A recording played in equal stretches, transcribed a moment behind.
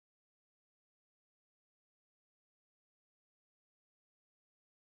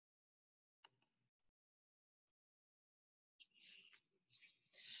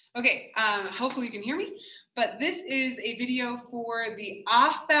Okay, hopefully you can hear me, but this is a video for the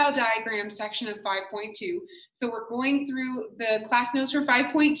Aufbau Diagram section of 5.2. So we're going through the class notes for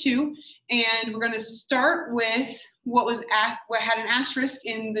 5.2, and we're going to start with what had an asterisk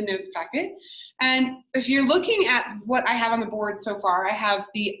in the notes packet. And if you're looking at what I have on the board so far, I have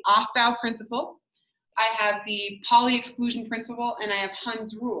the Aufbau principle, I have the Pauli exclusion principle, and I have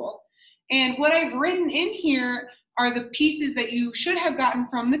Hund's rule. And what I've written in here are the pieces that you should have gotten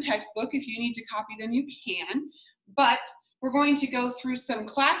from the textbook. If you need to copy them, you can. But we're going to go through some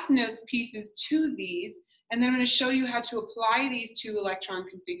class notes pieces to these, and then I'm going to show you how to apply these to electron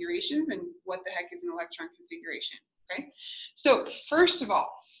configurations and what the heck is an electron configuration. Okay? So first of all,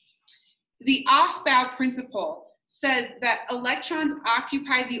 the Aufbau principle says that electrons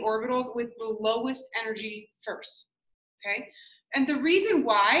occupy the orbitals with the lowest energy first. Okay? And the reason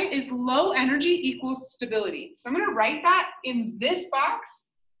why is low energy equals stability. So I'm going to write that in this box.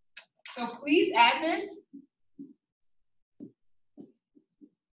 So please add this.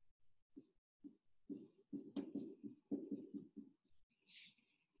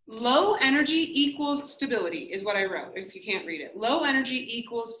 Low energy equals stability is what I wrote, if you can't read it. Low energy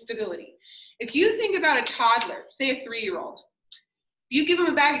equals stability. If you think about a toddler, say a 3-year-old, you give them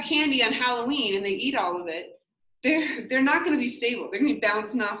a bag of candy on Halloween and they eat all of it, they're not going to be stable. They're going to be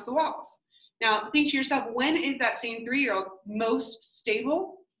bouncing off the walls. Now, think to yourself, when is that same 3-year-old most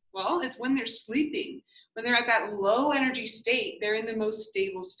stable? Well, it's when they're sleeping. When they're at that low energy state, they're in the most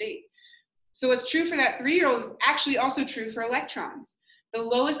stable state. So what's true for that 3-year-old is actually also true for electrons. The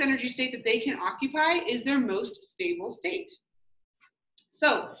lowest energy state that they can occupy is their most stable state.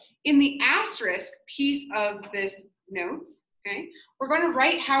 So in the asterisk piece of this notes, okay, we're going to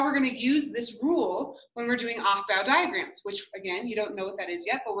write how we're going to use this rule when we're doing Aufbau diagrams, which again, you don't know what that is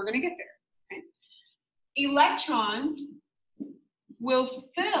yet, but we're going to get there. Okay? Electrons will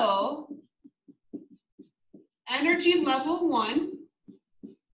fill energy level 1.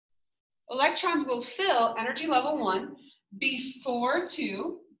 Electrons will fill energy level 1 before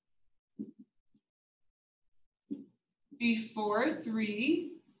 2, before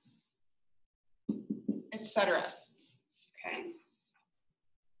 3, etc. Okay.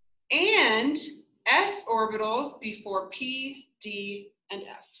 And s orbitals before p, d, and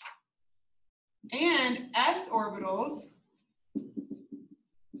f. And s orbitals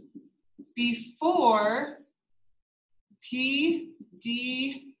before p,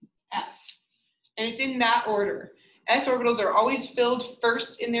 d, f. And it's in that order. S orbitals are always filled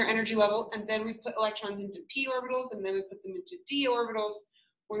first in their energy level, and then we put electrons into p orbitals, and then we put them into d orbitals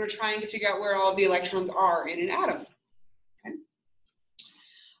when we're trying to figure out where all the electrons are in an atom.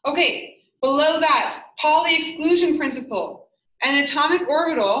 Okay, below that, Pauli exclusion principle. An atomic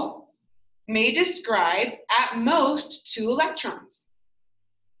orbital may describe at most 2 electrons.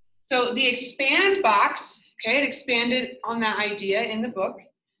 So the expand box, okay, it expanded on that idea in the book.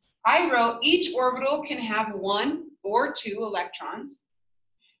 I wrote each orbital can have 1 or 2 electrons.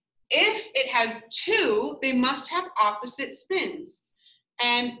 If it has 2, they must have opposite spins.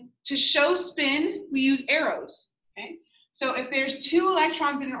 And to show spin, we use arrows. Okay? So if there's 2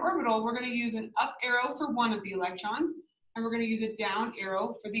 electrons in an orbital, we're going to use an up arrow for one of the electrons, and we're going to use a down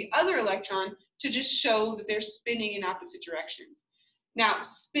arrow for the other electron to just show that they're spinning in opposite directions. Now,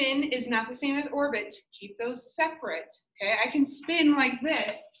 spin is not the same as orbit. Keep those separate. Okay? I can spin like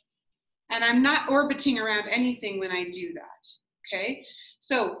this, and I'm not orbiting around anything when I do that. Okay?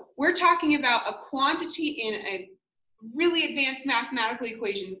 So we're talking about a quantity in a really advanced mathematical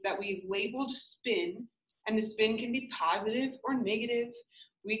equations that we've labeled spin, and the spin can be positive or negative.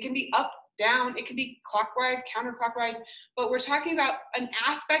 We can be up, down, it can be clockwise, counterclockwise, but we're talking about an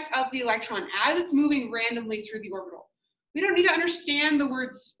aspect of the electron as it's moving randomly through the orbital. We don't need to understand the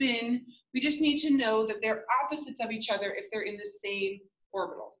word spin, we just need to know that they're opposites of each other if they're in the same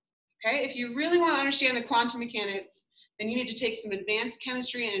orbital. Okay, if you really want to understand the quantum mechanics, then you need to take some advanced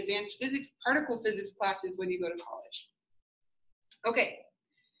chemistry and advanced physics, particle physics classes when you go to college. Okay,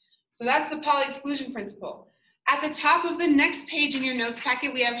 so that's the Pauli exclusion principle. At the top of the next page in your notes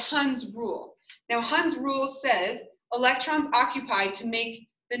packet, we have Hund's rule. Now, Hund's rule says electrons occupy orbitals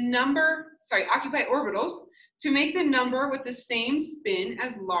to make the number with the same spin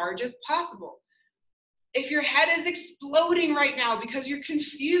as large as possible. If your head is exploding right now because you're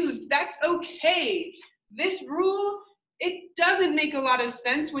confused, that's okay. This rule, it doesn't make a lot of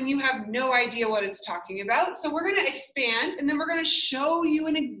sense when you have no idea what it's talking about. So we're going to expand, and then we're going to show you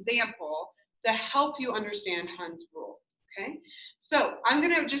an example to help you understand Hund's rule. Okay? So I'm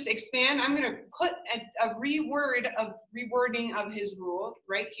going to just expand. I'm going to put a rewording of his rule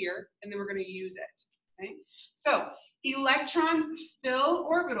right here, and then we're going to use it. Okay? So electrons fill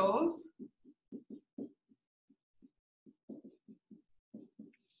orbitals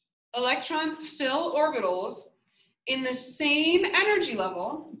in the same energy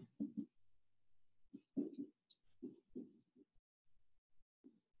level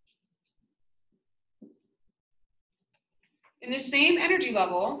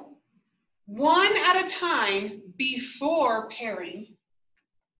one at a time before pairing.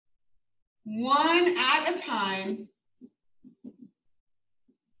 One at a time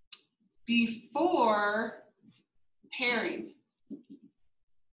before pairing.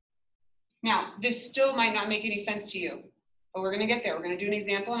 Now, this still might not make any sense to you, but we're going to get there. We're going to do an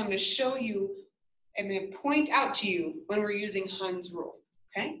example, and I'm going to show you, I'm going to point out to you when we're using Hund's rule,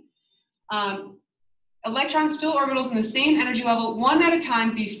 okay? Electrons fill orbitals in the same energy level one at a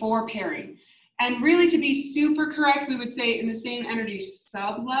time before pairing. And really, to be super correct, we would say in the same energy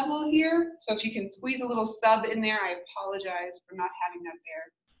sub-level here. So if you can squeeze a little sub in there, I apologize for not having that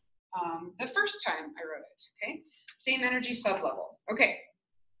there the first time I wrote it, okay? Same energy sub-level. Okay,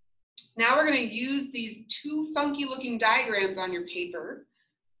 now we're going to use these two funky looking diagrams on your paper,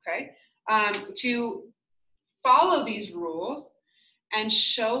 okay, to follow these rules and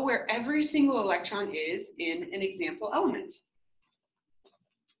show where every single electron is in an example element.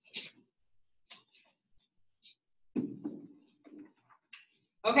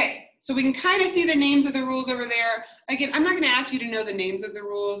 Okay, so we can kind of see the names of the rules over there. Again, I'm not going to ask you to know the names of the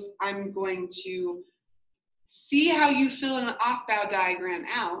rules. I'm going to see how you fill an Aufbau diagram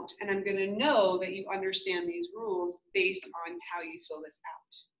out, and I'm going to know that you understand these rules based on how you fill this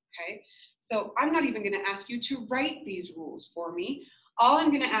out, okay? So I'm not even going to ask you to write these rules for me. All I'm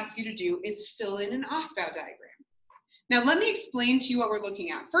going to ask you to do is fill in an Aufbau diagram. Now, let me explain to you what we're looking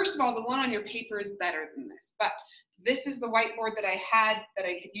at. First of all, the one on your paper is better than this, but this is the whiteboard that I had that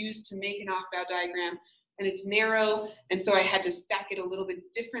I could use to make an Aufbau diagram, and it's narrow, and so I had to stack it a little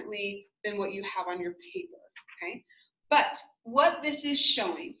bit differently than what you have on your paper, okay? But what this is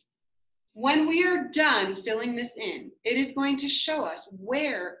showing, when we are done filling this in, it is going to show us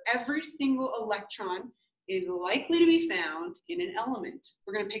where every single electron is likely to be found in an element.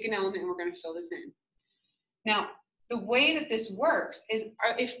 We're going to pick an element and we're going to fill this in. Now, the way that this works is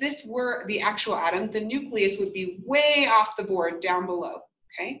if this were the actual atom, the nucleus would be way off the board down below,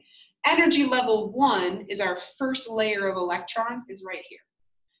 okay? Energy level 1 is our first layer of electrons is right here.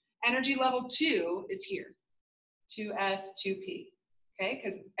 Energy level 2 is here, 2s, 2p, okay?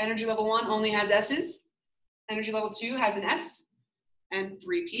 Because energy level 1 only has s's. Energy level 2 has an s and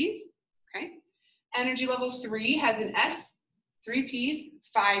 3 p's, okay? Energy level 3 has an s, 3 p's,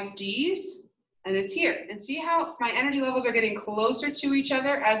 5 d's, and it's here. And see how my energy levels are getting closer to each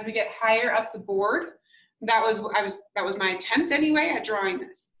other as we get higher up the board? That was my attempt anyway at drawing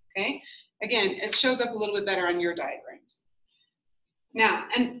this, okay? Again, it shows up a little bit better on your diagrams. Now,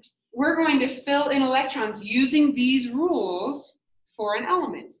 and we're going to fill in electrons using these rules for an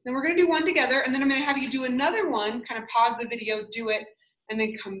element. Then we're going to do one together, and then I'm going to have you do another one, kind of pause the video, do it, and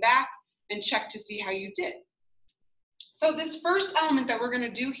then come back and check to see how you did. So this first element that we're going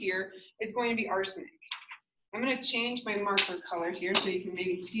to do here is going to be arsenic. I'm going to change my marker color here so you can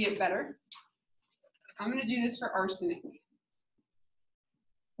maybe see it better. I'm going to do this for arsenic.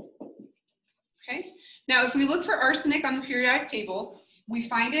 Okay. Now, if we look for arsenic on the periodic table, we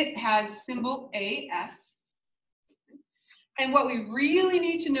find it has symbol AS. And what we really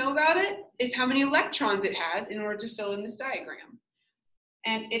need to know about it is how many electrons it has in order to fill in this diagram.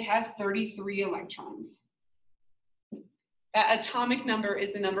 And it has 33 electrons. That atomic number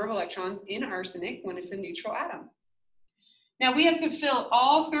is the number of electrons in arsenic when it's a neutral atom. Now we have to fill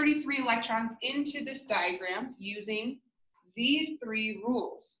all 33 electrons into this diagram using these 3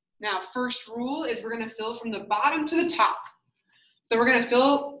 rules. Now, first rule is we're going to fill from the bottom to the top. So we're going to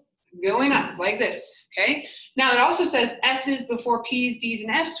fill going up like this, okay? Now it also says S's before P's, D's,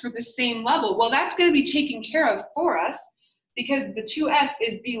 and F's for the same level. Well, that's going to be taken care of for us because the 2S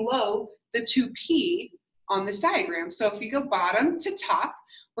is below the 2P on this diagram. So if we go bottom to top,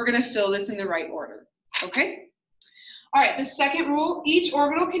 we're going to fill this in the right order, okay? All right, the second rule, each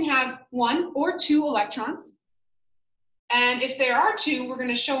orbital can have 1 or 2 electrons. And if there are 2, we're going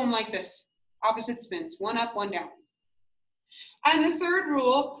to show them like this, opposite spins, 1 up, 1 down. And the third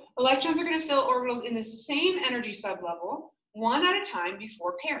rule, electrons are going to fill orbitals in the same energy sublevel, 1 at a time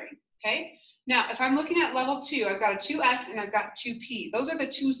before pairing, okay? Now, if I'm looking at level 2, I've got a 2s and I've got 2p. Those are the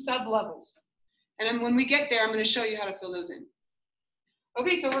 2 sublevels. And then when we get there, I'm going to show you how to fill those in.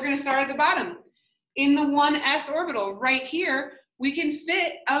 Okay, so we're going to start at the bottom. In the 1s orbital, right here, we can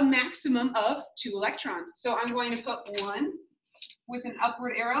fit a maximum of 2 electrons. So I'm going to put 1 with an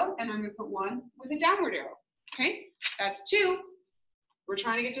upward arrow, and I'm going to put 1 with a downward arrow. Okay, that's 2. We're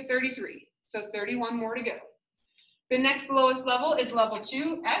trying to get to 33, so 31 more to go. The next lowest level is level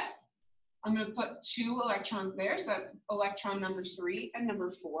 2, S. I'm going to put 2 electrons there, so that's electron number 3 and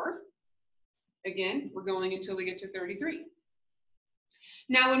number 4. Again, we're going until we get to 33.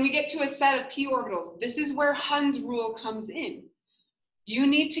 Now, when we get to a set of p orbitals, this is where Hund's rule comes in. You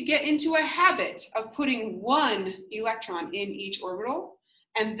need to get into a habit of putting 1 electron in each orbital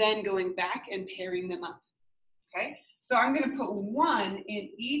and then going back and pairing them up. Okay, so I'm going to put 1 in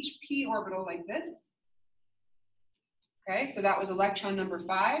each p orbital like this. Okay, so that was electron number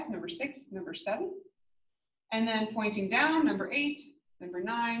 5, number 6, number 7. And then pointing down, number 8, number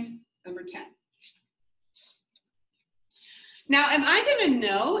 9, number 10. Now, am I going to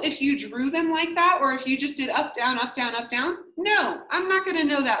know if you drew them like that or if you just did up, down, up, down, up, down? No, I'm not going to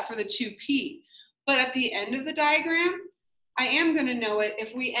know that for the 2p. But at the end of the diagram, I am going to know it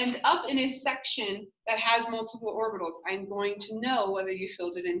if we end up in a section that has multiple orbitals. I'm going to know whether you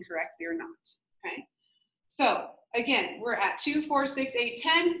filled it in correctly or not. Okay, so again, we're at 2, 4, 6, 8,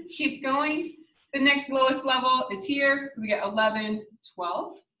 10. Keep going. The next lowest level is here. So we get 11,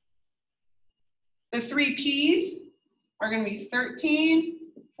 12. The 3 p's are going to be 13,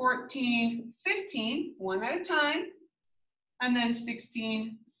 14, 15, one at a time, and then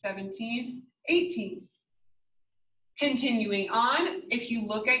 16, 17, 18. Continuing on, if you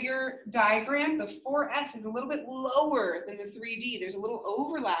look at your diagram, the 4s is a little bit lower than the 3d. There's a little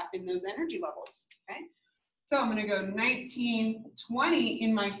overlap in those energy levels. Okay, so I'm going to go 19, 20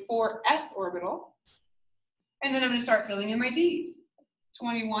 in my 4s orbital, and then I'm going to start filling in my d's.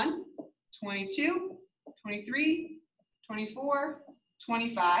 21, 22, 23, 24,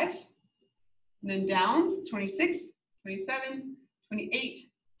 25, and then downs, 26, 27, 28,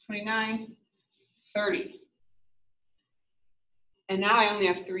 29, 30. And now I only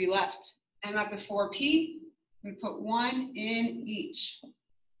have 3 left. And at the 4p, I'm going to put 1 in each.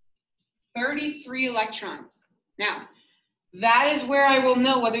 33 electrons. Now, that is where I will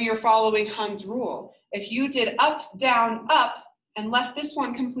know whether you're following Hund's rule. If you did up, down, up, and left this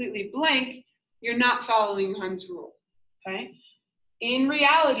one completely blank, you're not following Hund's rule. Okay? In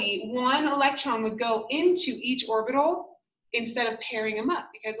reality, 1 electron would go into each orbital instead of pairing them up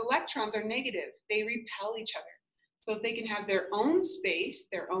because electrons are negative. They repel each other. So if they can have their own space,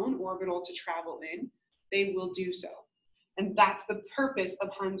 their own orbital to travel in, they will do so. And that's the purpose of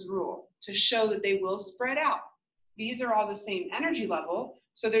Hund's rule, to show that they will spread out. These are all the same energy level,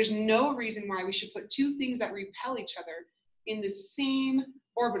 so there's no reason why we should put 2 things that repel each other in the same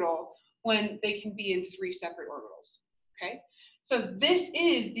orbital when they can be in 3 separate orbitals. Okay, so this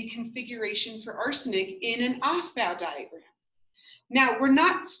is the configuration for arsenic in an Aufbau diagram. Now, we're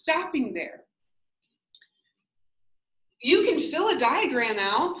not stopping there. You can fill a diagram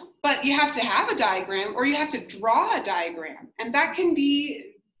out, but you have to have a diagram or you have to draw a diagram, and that can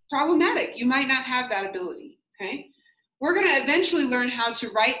be problematic. You might not have that ability, okay? We're going to eventually learn how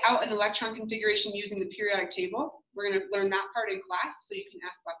to write out an electron configuration using the periodic table. We're going to learn that part in class so you can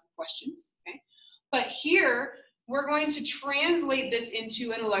ask lots of questions, okay? But here, we're going to translate this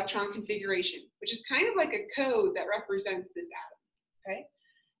into an electron configuration, which is kind of like a code that represents this atom, okay?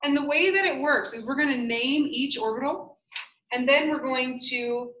 And the way that it works is we're going to name each orbital, and then we're going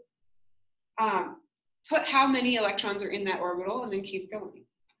to put how many electrons are in that orbital and then keep going,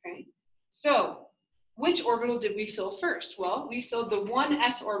 okay? So which orbital did we fill first? Well, we filled the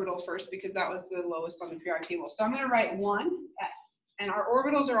 1s orbital first because that was the lowest on the periodic table. So I'm going to write 1s, and our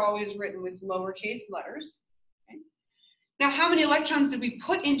orbitals are always written with lowercase letters, okay? Now, how many electrons did we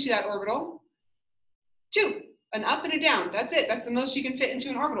put into that orbital? 2. An up and a down. That's it. That's the most you can fit into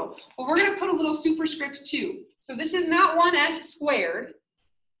an orbital. Well, we're going to put a little superscript 2. So this is not 1s squared.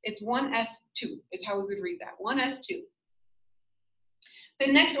 It's 1s2 is how we would read that. 1s2.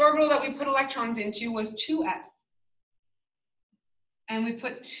 The next orbital that we put electrons into was 2s. And we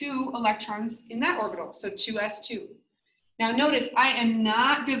put 2 electrons in that orbital, so 2s2. Now notice, I am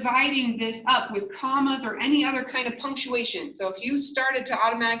not dividing this up with commas or any other kind of punctuation. So if you started to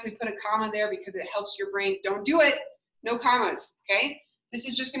automatically put a comma there because it helps your brain, don't do it. No commas, okay? This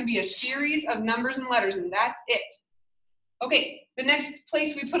is just going to be a series of numbers and letters, and that's it. Okay, the next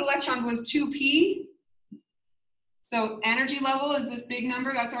place we put electrons was 2p. So energy level is this big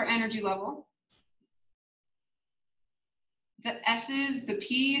number, that's our energy level. The S's, the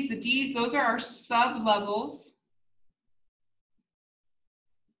P's, the D's, those are our sub-levels,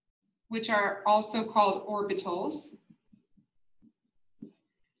 which are also called orbitals.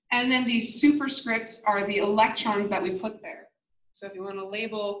 And then these superscripts are the electrons that we put there. So if you want to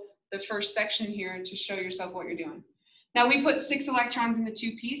label the first section here to show yourself what you're doing. Now we put 6 electrons in the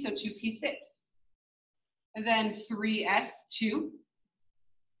 2p, so 2p6. and then 3s2.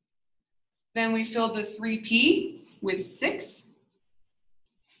 Then we filled the 3p with 6,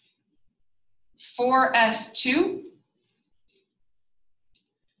 4s2.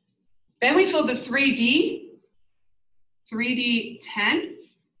 Then we filled the 3d 10.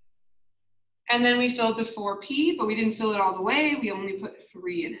 And then we filled the 4p, but we didn't fill it all the way. We only put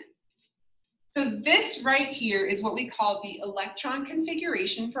 3 in it. So this right here is what we call the electron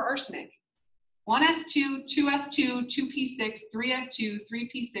configuration for arsenic. 1s2, 2s2, 2p6, 3s2,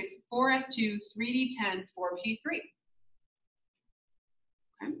 3p6, 4s2, 3d10, 4p3.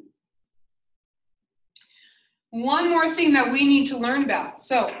 Okay. One more thing that we need to learn about.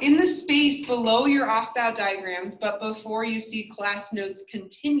 So in the space below your Aufbau diagrams, but before you see class notes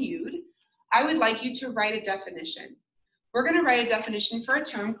continued, I would like you to write a definition. We're going to write a definition for a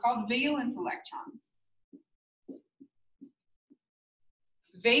term called valence electrons.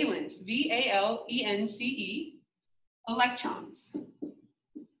 Valence, V-A-L-E-N-C-E, electrons.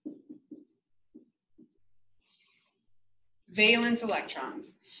 Valence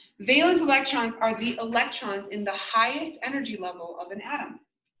electrons. Valence electrons are the electrons in the highest energy level of an atom.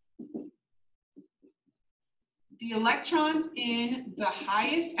 The electrons in the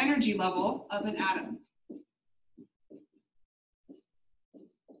highest energy level of an atom.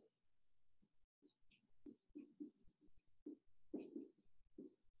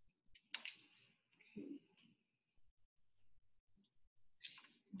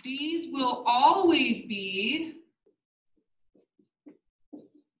 These will always be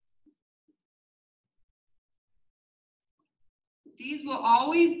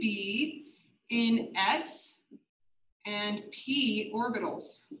in s and p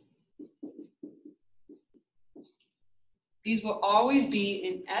orbitals. These will always be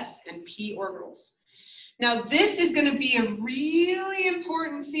in s and p orbitals. Now this is going to be a really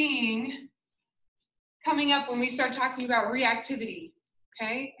important thing coming up when we start talking about reactivity.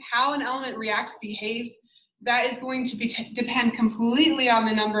 Okay, how an element reacts, behaves, that is going to depend completely on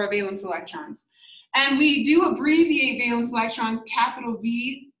the number of valence electrons. And we do abbreviate valence electrons, capital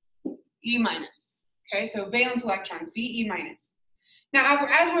V, E minus. Okay, so valence electrons, V, E minus. Now,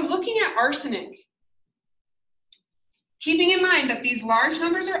 as we're looking at arsenic, keeping in mind that these large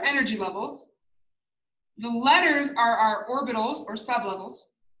numbers are energy levels, the letters are our orbitals or sublevels,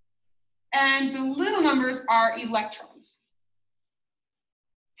 and the little numbers are electrons.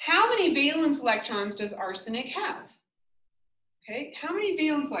 How many valence electrons does arsenic have? Okay, how many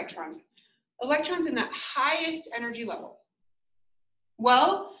valence electrons? Electrons in that highest energy level.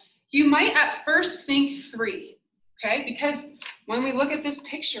 Well, you might at first think 3, okay? Because when we look at this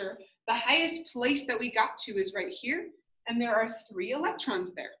picture, the highest place that we got to is right here, and there are 3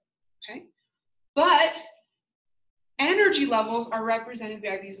 electrons there, okay? But energy levels are represented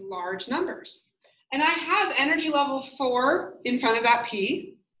by these large numbers. And I have energy level 4 in front of that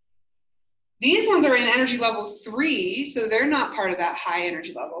P. These ones are in energy level 3, so they're not part of that high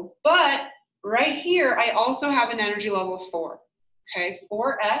energy level. But right here, I also have an energy level 4, okay?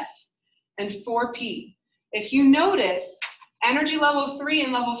 4s and 4p. If you notice, energy level 3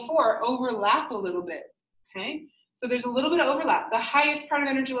 and level 4 overlap a little bit, okay? So there's a little bit of overlap. The highest part of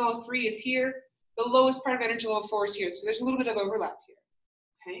energy level 3 is here. The lowest part of energy level 4 is here. So there's a little bit of overlap here,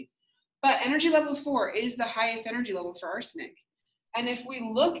 okay? But energy level 4 is the highest energy level for arsenic. And if we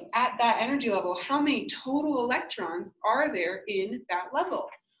look at that energy level, how many total electrons are there in that level?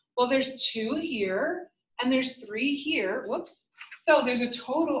 Well, there's 2 here, and there's 3 here. Whoops. So there's a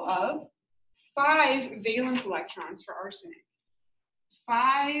total of 5 valence electrons for arsenic.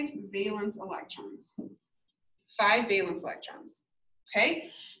 5 valence electrons. 5 valence electrons. Okay?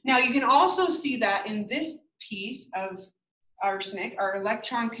 Now, you can also see that in this piece of arsenic, our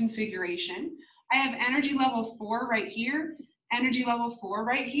electron configuration, I have energy level 4 right here, energy level 4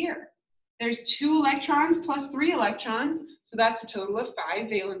 right here. There's 2 electrons plus 3 electrons, so that's a total of 5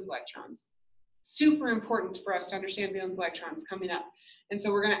 valence electrons. Super important for us to understand valence electrons coming up. And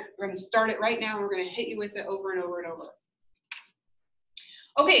so we're gonna start it right now, and we're gonna hit you with it over and over and over.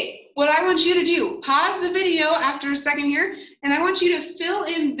 Okay, what I want you to do, pause the video after a second here, and I want you to fill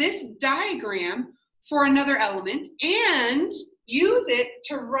in this diagram for another element and use it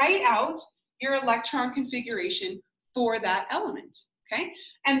to write out your electron configuration for that element, okay?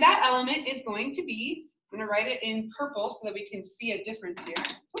 And that element is going to be, I'm gonna write it in purple so that we can see a difference here.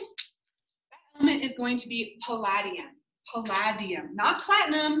 Oops. That element is going to be palladium. Palladium, not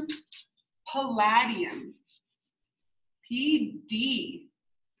platinum, palladium. PD,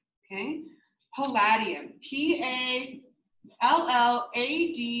 okay? Palladium, P-A-L-L-A-D-I-U-M,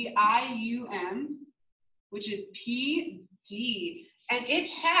 which is PD. and it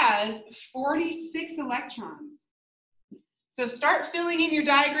has 46 electrons. So start filling in your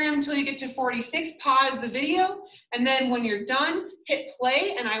diagram until you get to 46, pause the video, and then when you're done, hit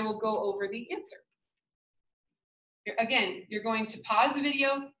play and I will go over the answer. Again, you're going to pause the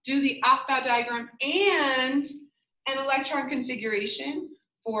video, do the Aufbau diagram and an electron configuration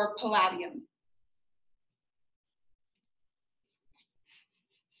for palladium.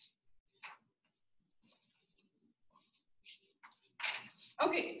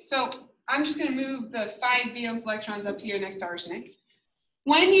 Okay, so I'm just going to move the 5 valence electrons up here next to arsenic.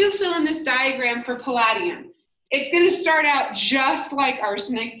 When you fill in this diagram for palladium, it's going to start out just like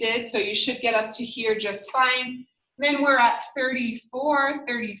arsenic did, so you should get up to here just fine. Then we're at 34,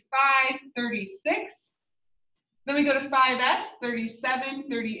 35, 36. Then we go to 5s, 37,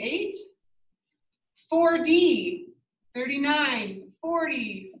 38. 4d, 39,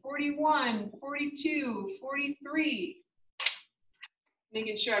 40, 41, 42, 43.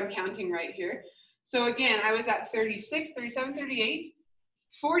 Making sure I'm counting right here. So again, I was at 36, 37, 38,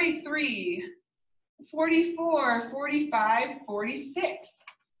 43, 44, 45, 46.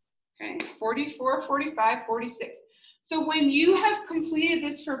 Okay, 44, 45, 46. So when you have completed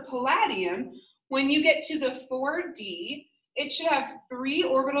this for palladium, when you get to the 4D, it should have 3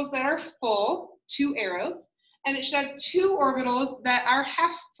 orbitals that are full, 2 arrows, and it should have 2 orbitals that are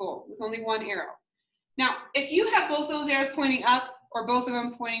half full with only 1 arrow. Now, if you have both those arrows pointing up or both of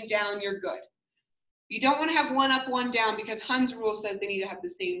them pointing down, you're good. You don't want to have one up, one down because Hund's rule says they need to have the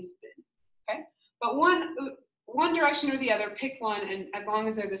same spin. Okay? But one direction or the other, pick one, and as long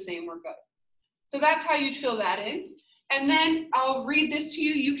as they're the same, we're good. So that's how you'd fill that in. And then I'll read this to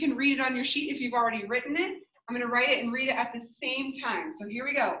you. You can read it on your sheet if you've already written it. I'm going to write it and read it at the same time. So here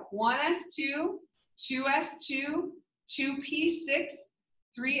we go. 1s2, 2s2, 2p6,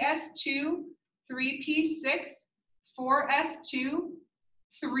 3s2, 3p6, 4s2,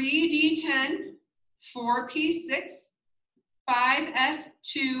 3d10, 4p6,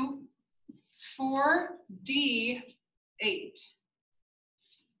 5s2, 4d8.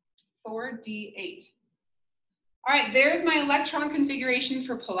 4d8. All right, there's my electron configuration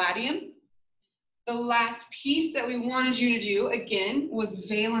for palladium. The last piece that we wanted you to do, again, was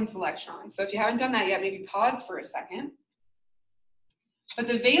valence electrons. So if you haven't done that yet, maybe pause for a second. But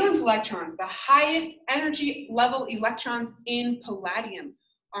the valence electrons, the highest energy level electrons in palladium,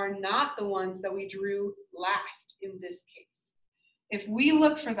 are not the ones that we drew last in this case. If we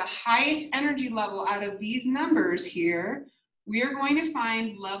look for the highest energy level out of these numbers here, we are going to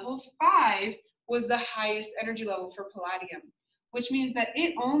find level 5 was the highest energy level for palladium, which means that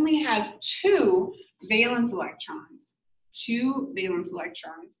it only has 2 valence electrons. 2 valence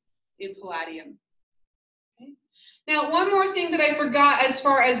electrons in palladium. Okay. Now, one more thing that I forgot as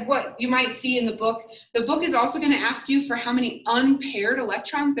far as what you might see in the book is also going to ask you for how many unpaired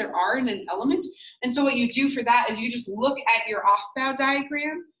electrons there are in an element. And so what you do for that is you just look at your Aufbau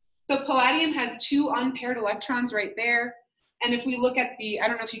diagram. So palladium has 2 unpaired electrons right there. And if we look at the, I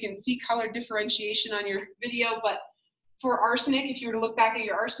don't know if you can see color differentiation on your video, but for arsenic, if you were to look back at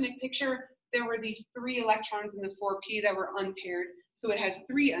your arsenic picture, there were these 3 electrons in the 4p that were unpaired. So it has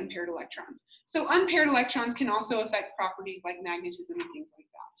 3 unpaired electrons. So unpaired electrons can also affect properties like magnetism and things like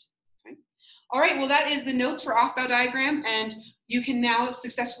that. Okay. All right, well, that is the notes for Aufbau diagram, and you can now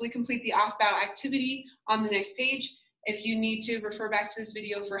successfully complete the Aufbau activity on the next page. If you need to refer back to this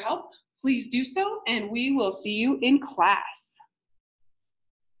video for help, please do so, and we will see you in class.